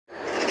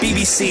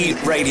BBC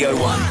Radio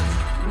 1.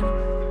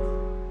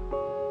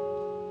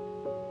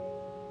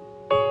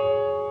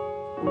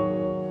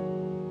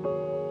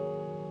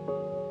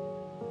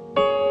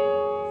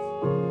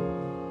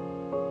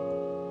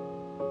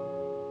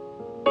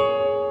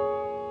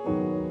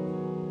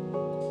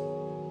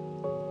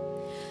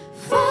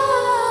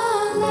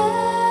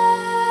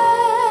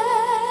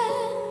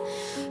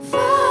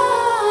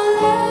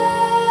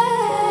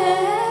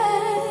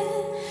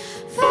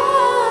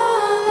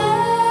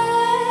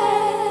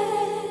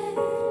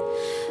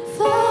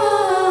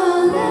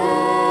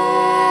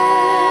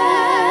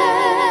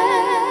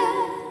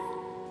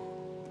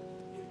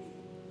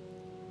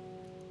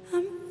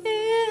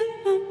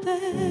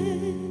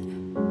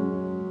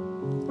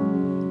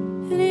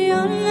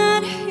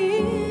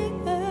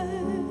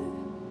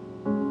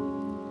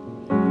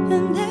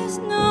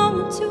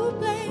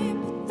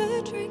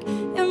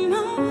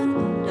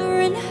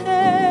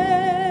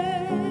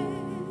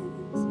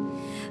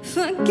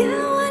 Forget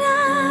what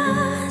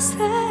I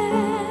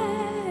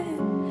said,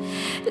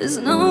 it's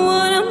not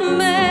what I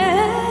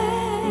meant.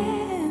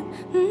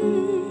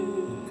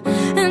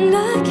 And I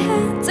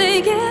can't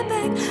take it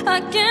back, I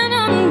can't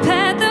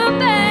unpack the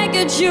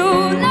baggage you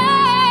left.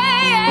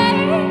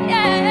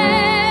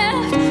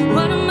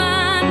 What am I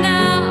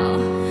now?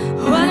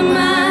 What am I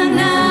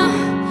now?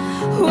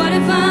 What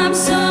if I'm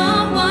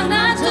someone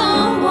I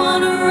don't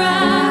want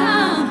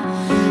around?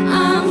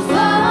 I'm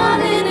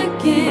falling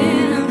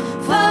again, I'm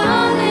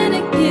falling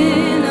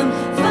again, I'm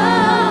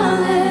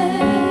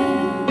falling.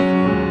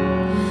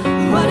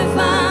 What if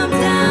I'm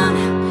down?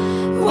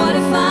 What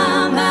if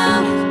I'm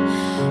out?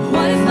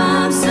 What if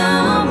I'm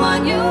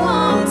someone you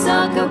won't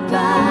talk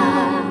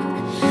about?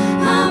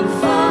 I'm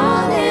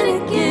falling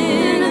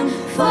again, I'm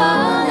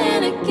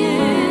falling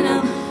again,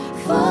 I'm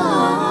falling.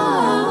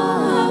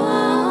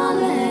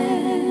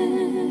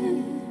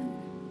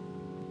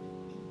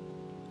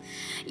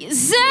 You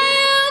say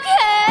you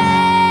care,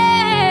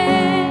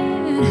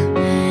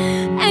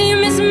 and you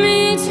miss me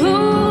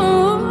too,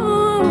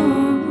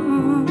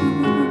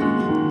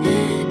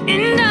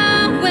 and I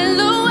will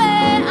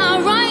away. I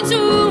write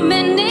too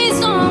many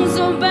songs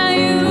about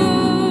you,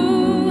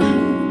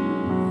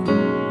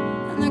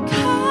 and the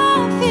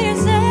coffee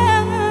is out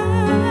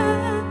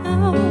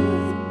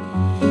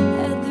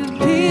at the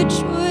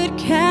Beechwood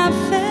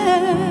Cafe,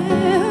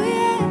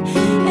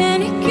 yeah. And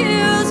it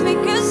kills me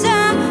 'cause I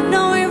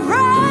know we've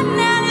run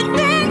out of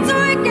things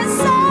we can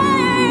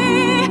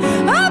say.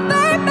 Oh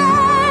baby,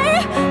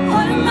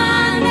 what am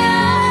I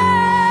now?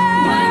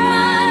 What am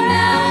I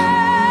now?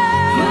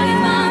 What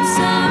if I'm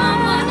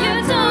someone you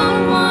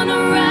don't want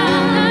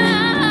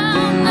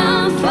around?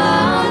 I'm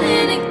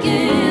falling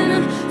again,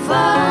 I'm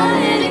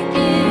falling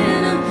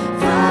again, I'm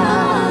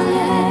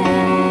falling.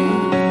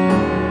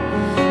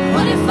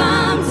 What if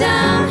I'm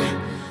down?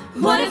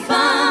 What if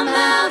I'm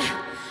out?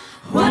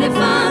 What if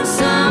I'm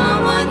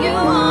someone you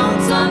won't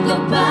talk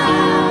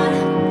about?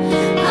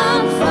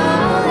 I'm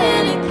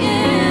falling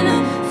again,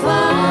 I'm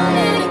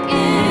falling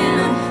again,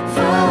 I'm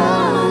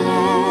falling.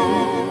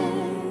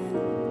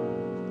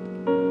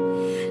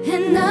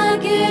 And I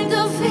get